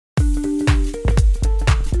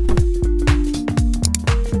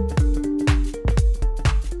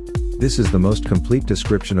This is the most complete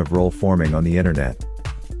description of role forming on the internet.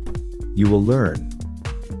 You will learn: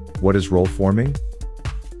 what is role forming?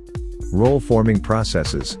 Role forming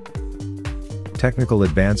processes, technical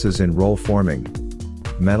advances in role forming,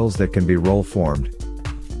 metals that can be role formed,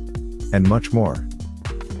 and much more.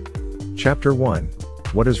 Chapter 1: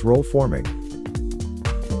 What is role forming?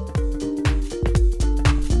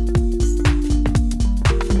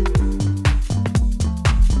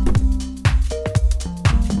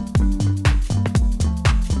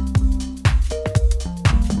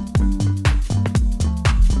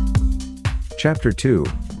 Chapter 2: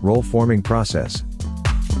 Role forming process.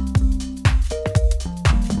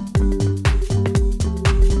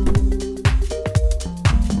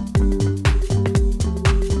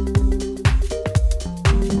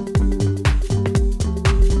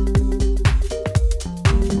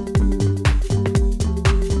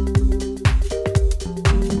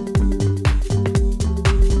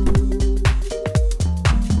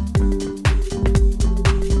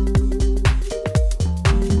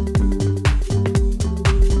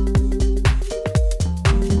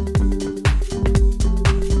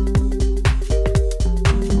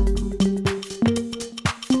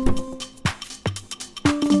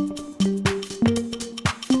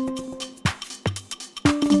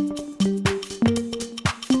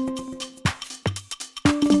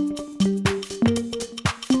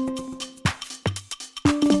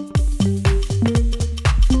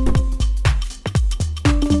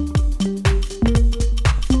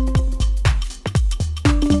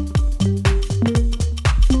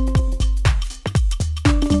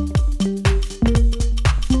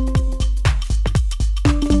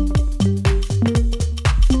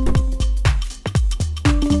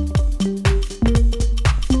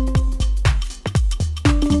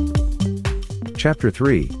 Chapter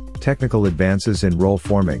 3: Technical advances in role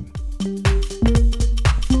forming.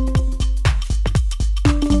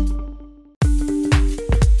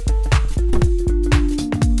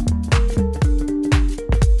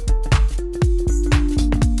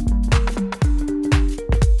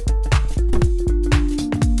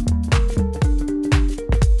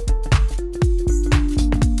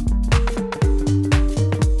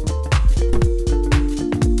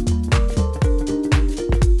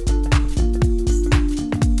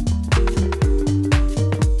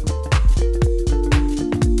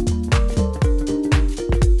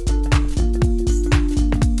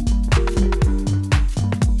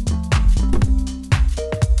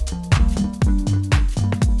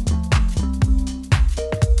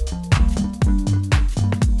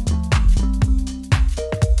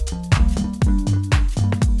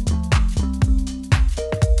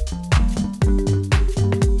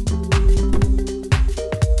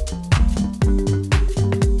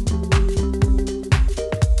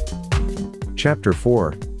 Chapter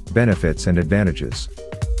 4: Benefits and advantages.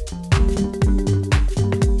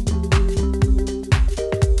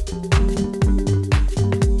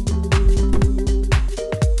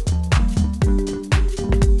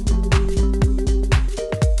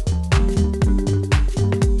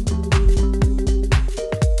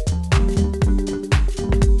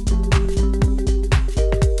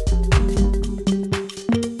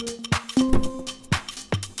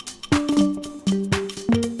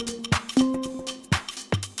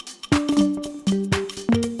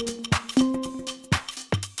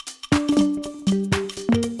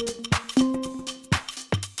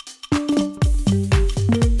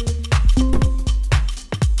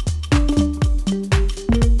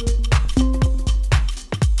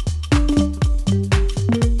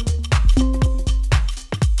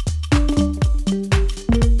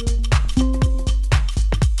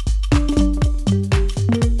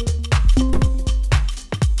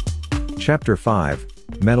 Chapter 5: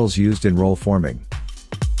 Metals used in role forming.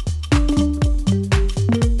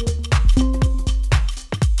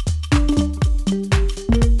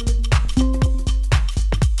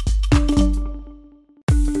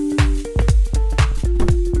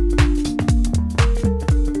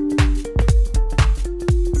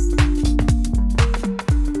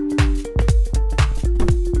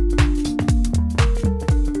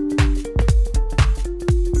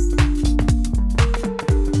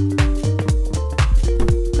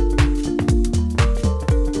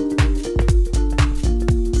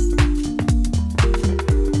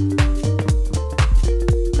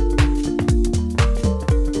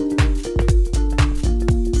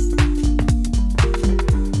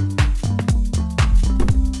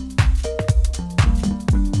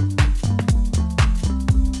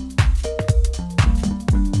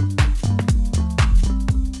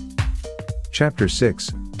 Chapter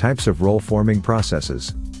 6: Types of role forming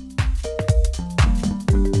processes.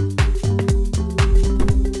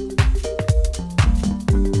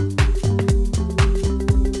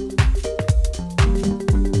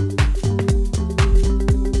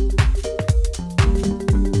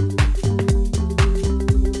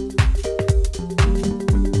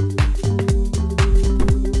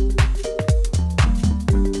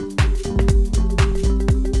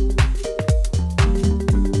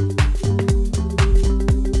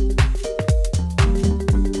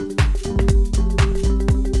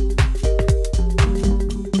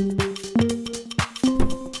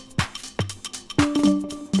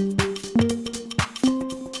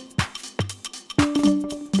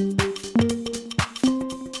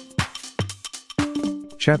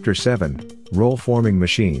 Chapter 7, Roll Forming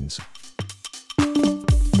Machines.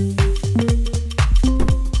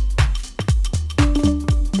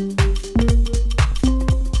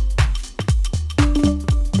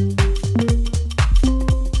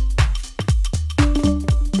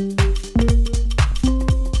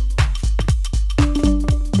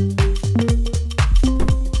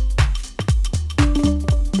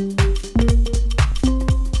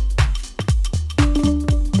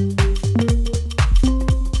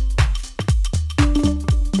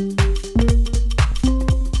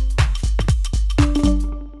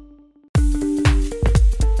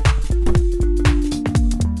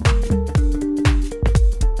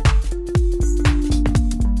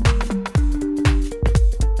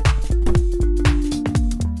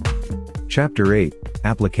 Chapter 8,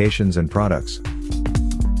 Applications and Products.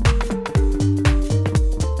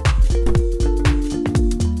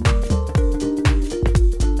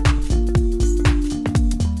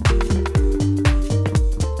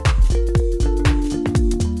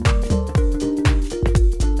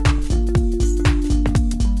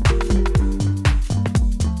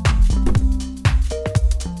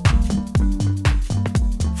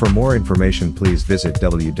 For more information, please visit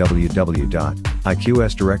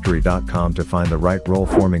www.iqsdirectory.com to find the right roll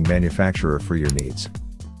forming manufacturer for your needs.